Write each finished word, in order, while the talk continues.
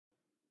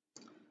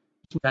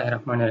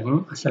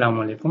Bismillahirrahmanirrahim.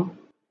 Assalamu alaikum.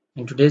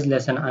 In today's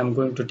lesson, I'm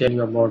going to tell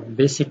you about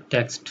basic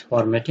text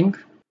formatting.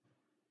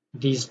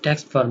 These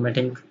text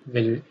formatting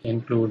will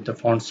include the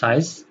font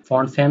size,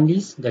 font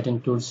families that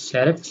includes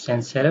serif,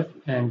 sans serif,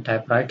 and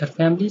typewriter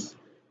families.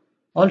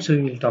 Also,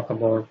 we will talk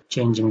about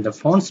changing the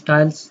font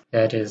styles,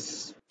 that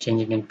is,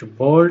 changing into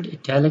bold,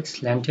 italic,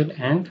 slanted,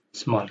 and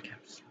small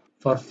caps.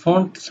 For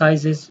font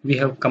sizes, we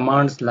have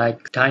commands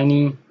like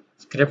tiny,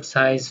 script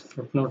size,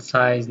 footnote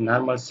size,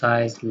 normal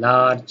size,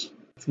 large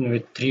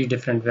with 3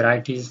 different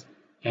varieties,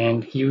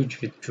 and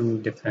huge with 2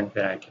 different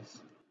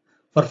varieties.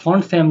 For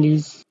font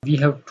families, we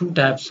have 2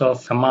 types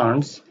of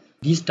commands.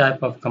 These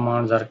type of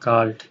commands are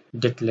called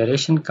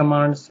declaration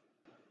commands,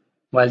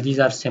 while these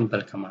are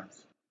simple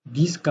commands.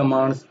 These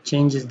commands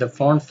changes the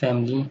font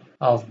family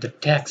of the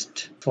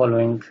text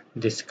following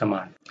this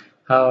command.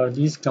 However,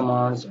 these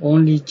commands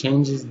only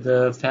changes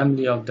the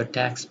family of the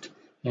text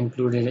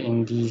included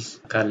in these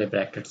curly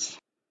brackets.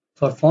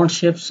 For font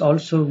shapes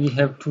also we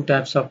have 2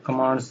 types of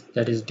commands,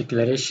 that is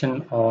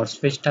declaration or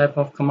switch type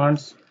of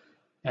commands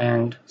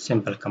and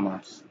simple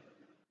commands.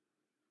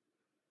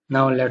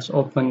 Now let's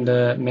open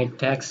the make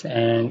text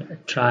and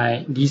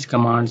try these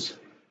commands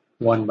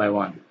one by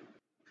one.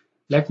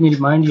 Let me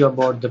remind you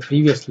about the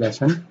previous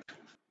lesson.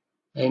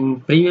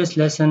 In previous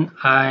lesson,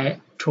 I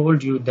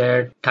told you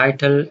that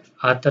title,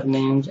 author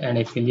names, and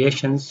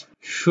affiliations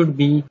should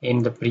be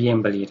in the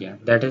preamble area,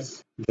 that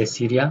is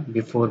this area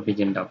before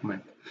begin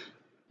document.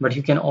 But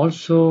you can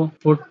also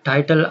put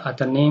title,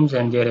 author names,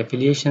 and their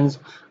affiliations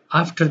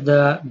after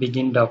the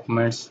begin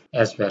documents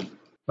as well.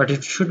 But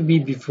it should be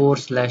before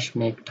 /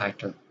 make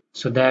title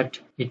so that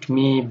it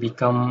may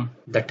become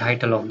the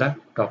title of the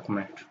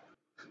document.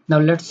 Now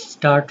let's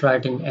start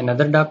writing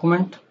another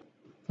document.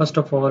 First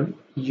of all,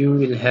 you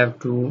will have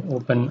to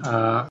open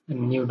a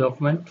new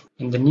document.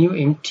 In the new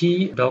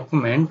empty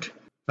document,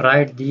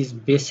 write these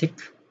basic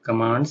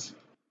commands,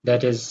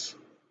 that is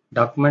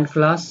document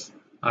class,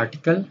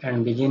 article,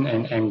 and begin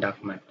and end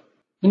document.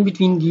 In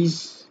between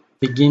these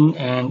begin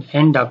and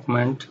end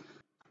document,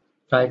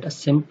 write a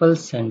simple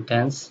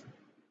sentence.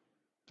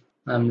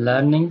 I'm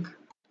learning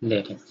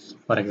LaTeX,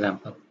 for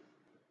example.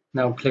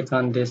 Now click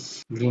on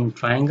this green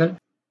triangle.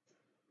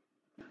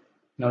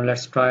 Now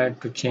let's try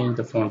to change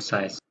the font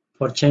size.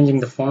 For changing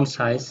the font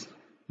size,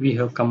 we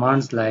have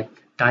commands like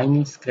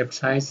tiny, script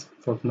size,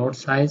 footnote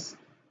size,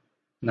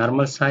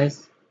 normal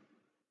size.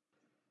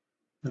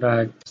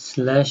 Write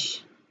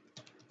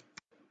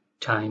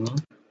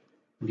 /tiny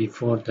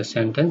before the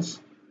sentence.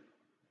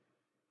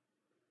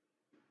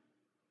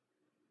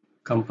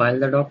 Compile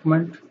the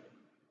document.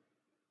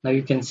 Now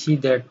you can see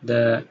that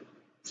the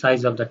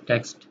size of the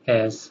text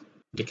has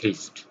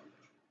decreased.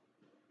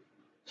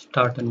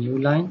 Start a new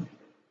line.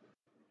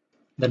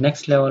 The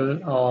next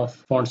level of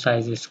font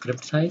size is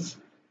script size.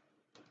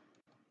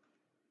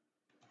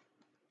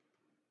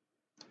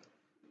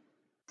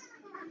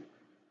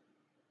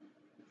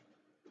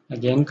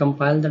 Again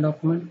compile the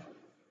document.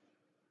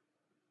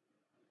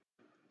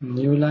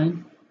 New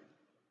line.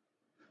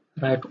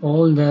 Write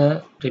all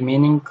the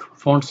remaining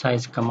font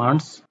size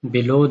commands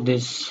below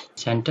this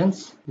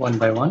sentence one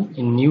by one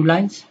in new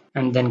lines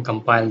and then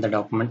compile the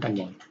document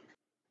again.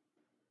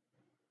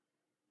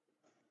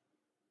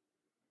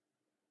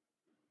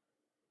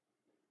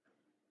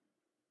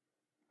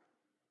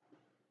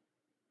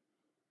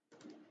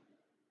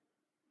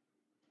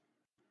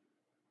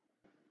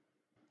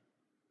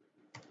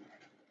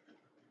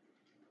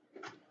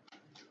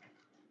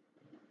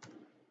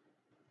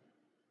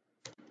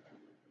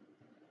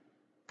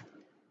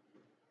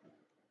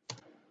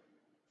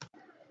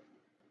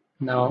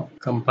 Now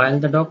compile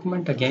the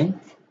document again.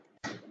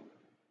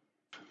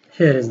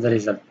 Here is the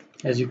result.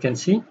 As you can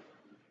see,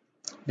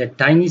 the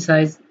tiny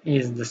size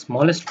is the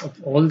smallest of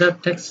all the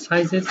text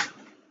sizes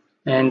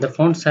and the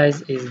font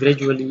size is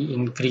gradually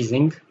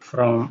increasing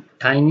from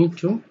tiny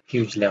to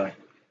huge level.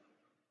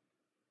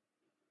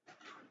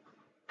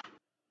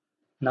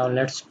 Now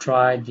let's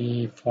try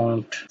the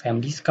font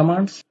families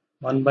commands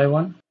one by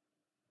one.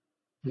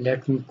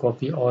 Let me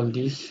copy all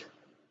these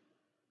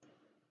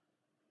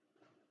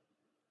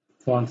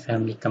font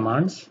family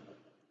commands.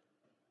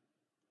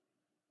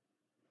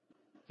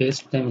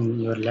 Paste them in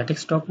your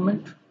LaTeX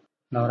document.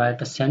 Now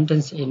write a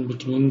sentence in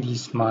between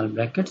these small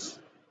brackets.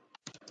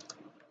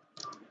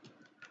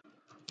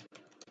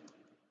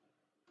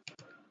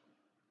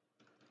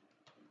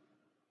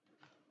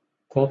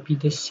 Copy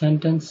this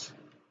sentence.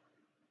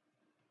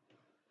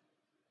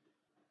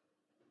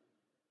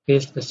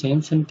 Paste the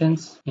same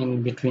sentence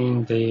in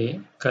between the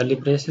curly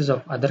braces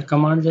of other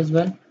commands as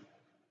well.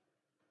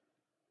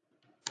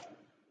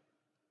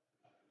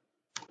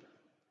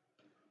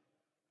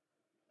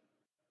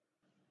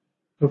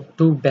 Put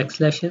 2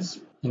 backslashes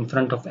in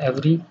front of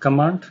every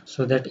command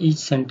so that each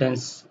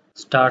sentence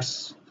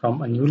starts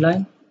from a new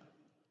line.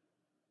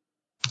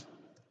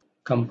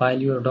 Compile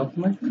your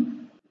document.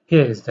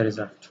 Here is the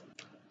result.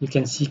 You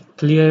can see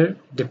clear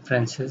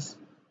differences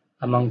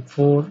among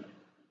 4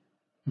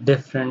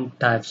 different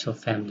types of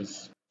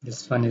families.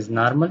 This one is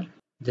normal,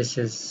 this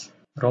is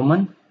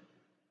Roman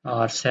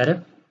or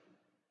serif,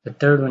 The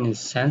third one is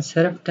sans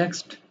serif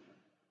text,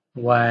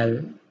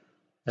 while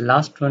the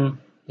last one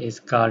is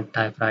called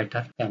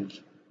typewriter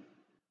family.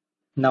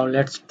 Now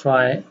let's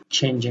try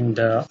changing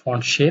the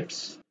font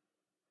shapes.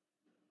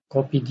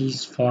 Copy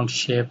these font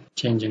shape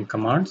changing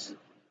commands.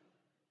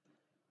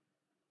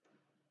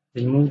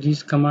 Remove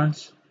these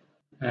commands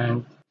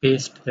and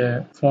paste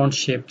the font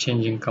shape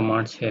changing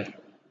commands here.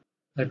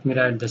 Let me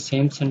write the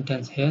same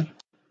sentence here.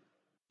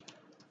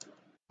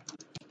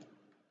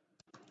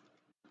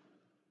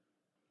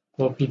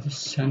 Copy this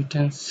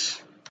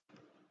sentence.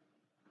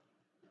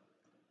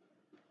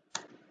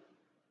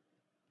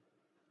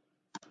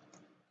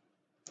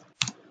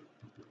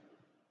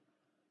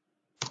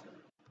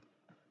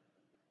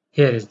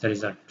 Here is the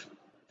result.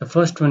 The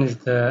first one is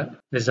the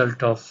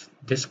result of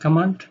this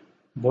command,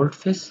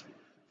 boldface.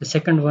 The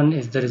second one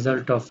is the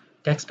result of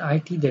text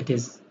IT, that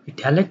is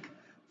italic.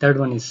 Third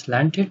one is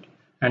slanted,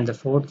 and the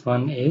fourth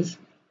one is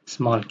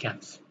small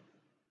caps.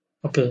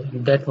 Okay,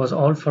 that was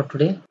all for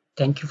today.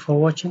 Thank you for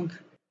watching.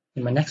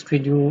 In my next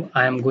video,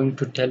 I am going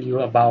to tell you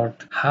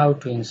about how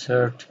to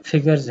insert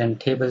figures and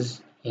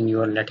tables in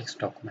your LaTeX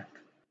document.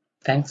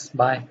 Thanks,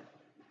 bye.